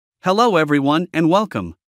Hello everyone and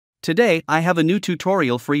welcome. Today I have a new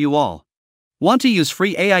tutorial for you all. Want to use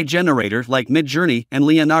free AI generator like Midjourney and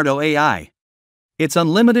Leonardo AI? It's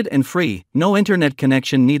unlimited and free, no internet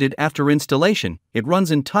connection needed after installation, it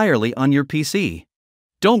runs entirely on your PC.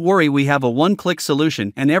 Don't worry, we have a one-click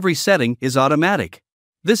solution and every setting is automatic.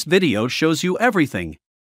 This video shows you everything.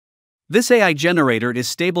 This AI generator is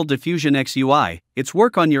Stable Diffusion XUI, it's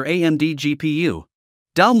work on your AMD GPU.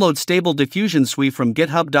 Download Stable Diffusion XUI from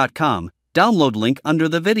github.com, download link under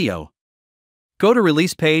the video. Go to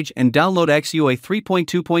release page and download XUI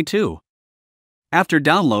 3.2.2. After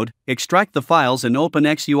download, extract the files and open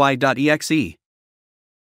xui.exe.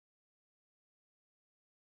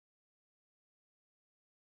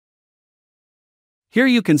 Here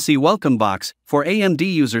you can see welcome box. For AMD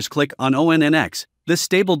users, click on ONNX. This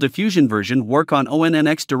Stable Diffusion version work on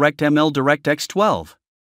ONNX DirectML DirectX 12.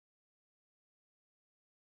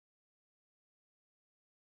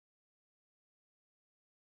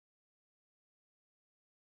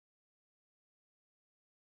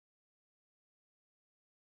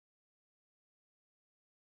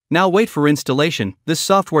 Now wait for installation. This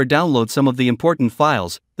software downloads some of the important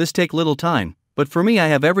files. This take little time, but for me I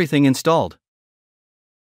have everything installed.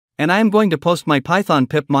 And I am going to post my Python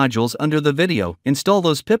pip modules under the video. Install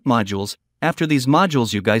those pip modules. After these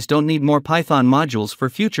modules you guys don't need more Python modules for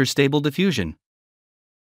future Stable Diffusion.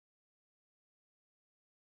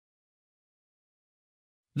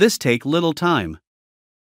 This take little time.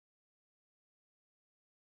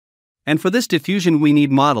 And for this diffusion we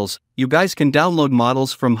need models. You guys can download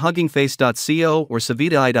models from huggingface.co or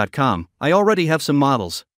savitaI.com. I already have some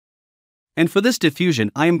models. And for this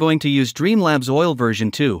diffusion I am going to use Dreamlabs Oil version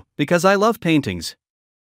 2, because I love paintings.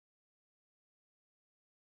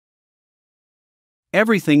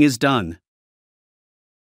 Everything is done.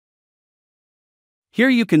 Here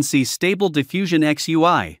you can see Stable Diffusion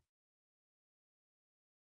XUI.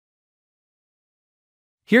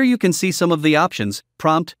 Here you can see some of the options: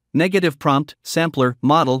 prompt, negative prompt, sampler,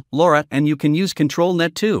 model, LoRa, and you can use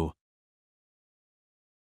ControlNet too.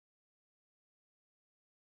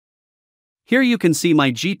 Here you can see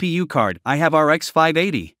my GPU card. I have RX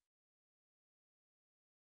 580.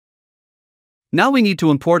 Now we need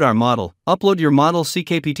to import our model. Upload your model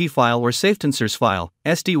CKPT file or safetensors file,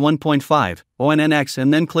 SD 1.5, ONNX,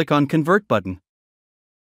 and then click on Convert button.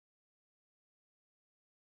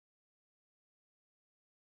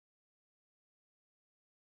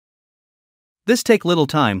 This take little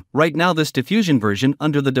time. Right now this diffusion version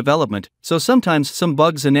under the development, so sometimes some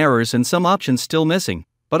bugs and errors and some options still missing,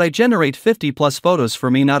 but I generate 50 plus photos for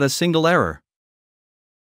me, not a single error.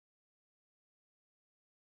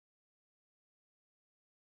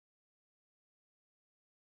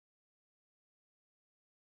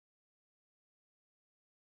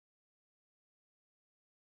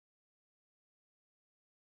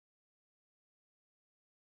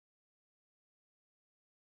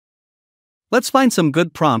 Let's find some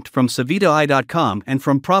good prompt from savitaI.com and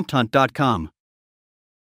from prompthunt.com.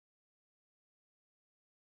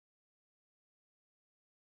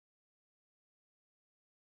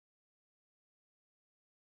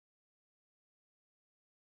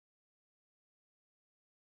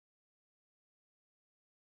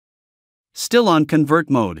 Still on convert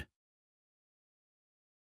mode.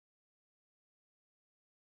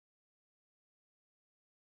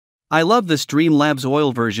 I love this Dreamlabs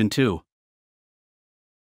Oil version 2.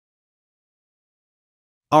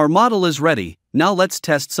 Our model is ready. Now let's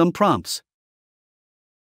test some prompts.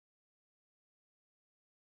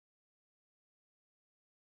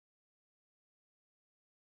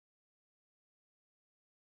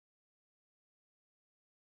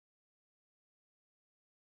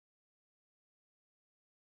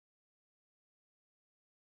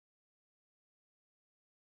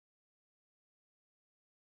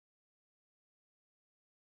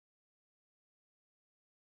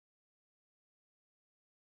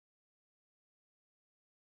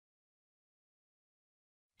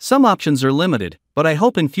 Some options are limited, but I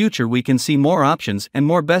hope in future we can see more options and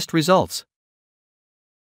more best results.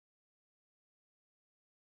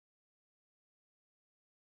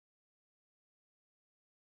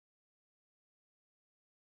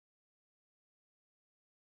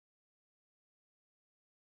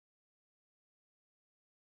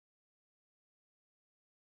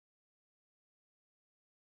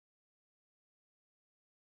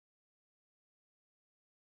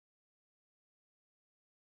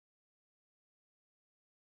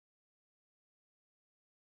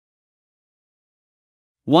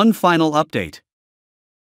 One final update.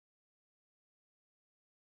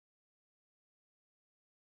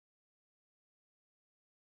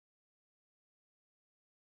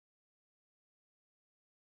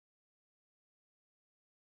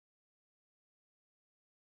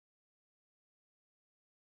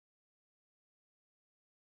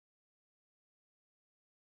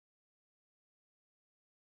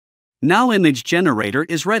 Now image generator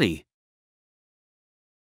is ready.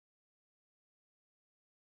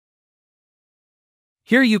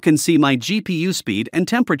 Here you can see my GPU speed and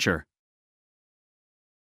temperature.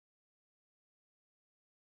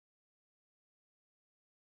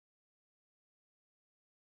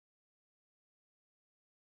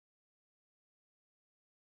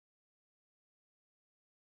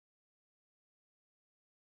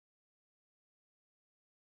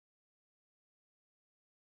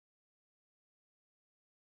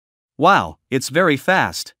 Wow, it's very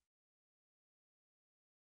fast.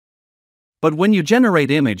 But when you generate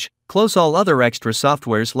image, close all other extra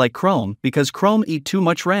softwares like Chrome because Chrome eat too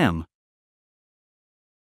much RAM.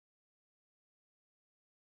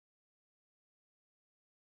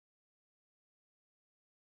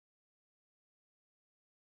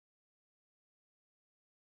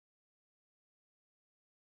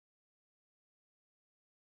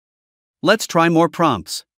 Let's try more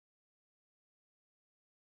prompts.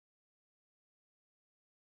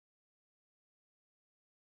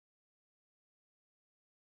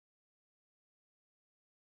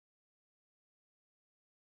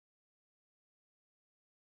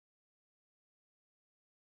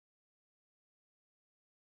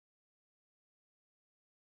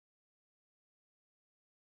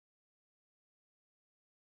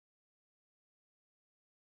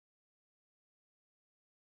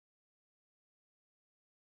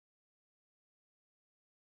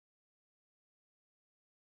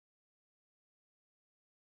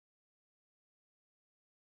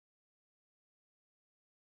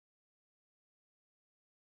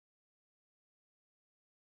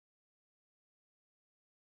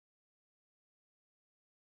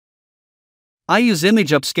 I use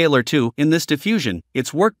image upscaler too in this diffusion,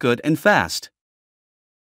 it's work good and fast.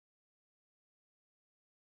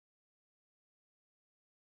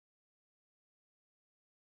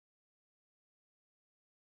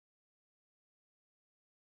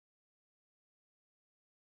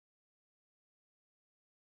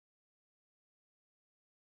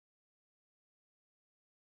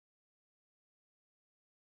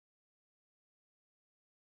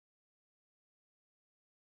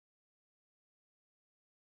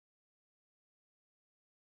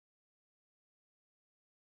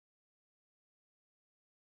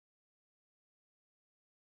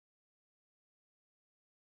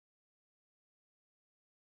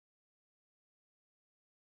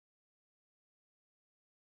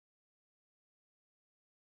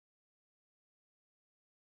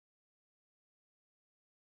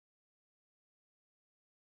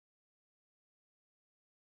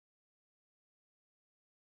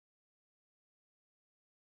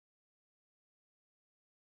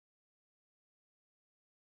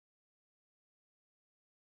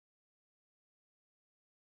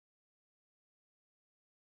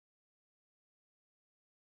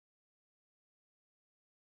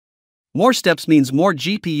 More steps means more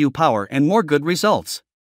GPU power and more good results.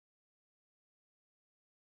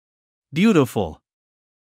 Beautiful.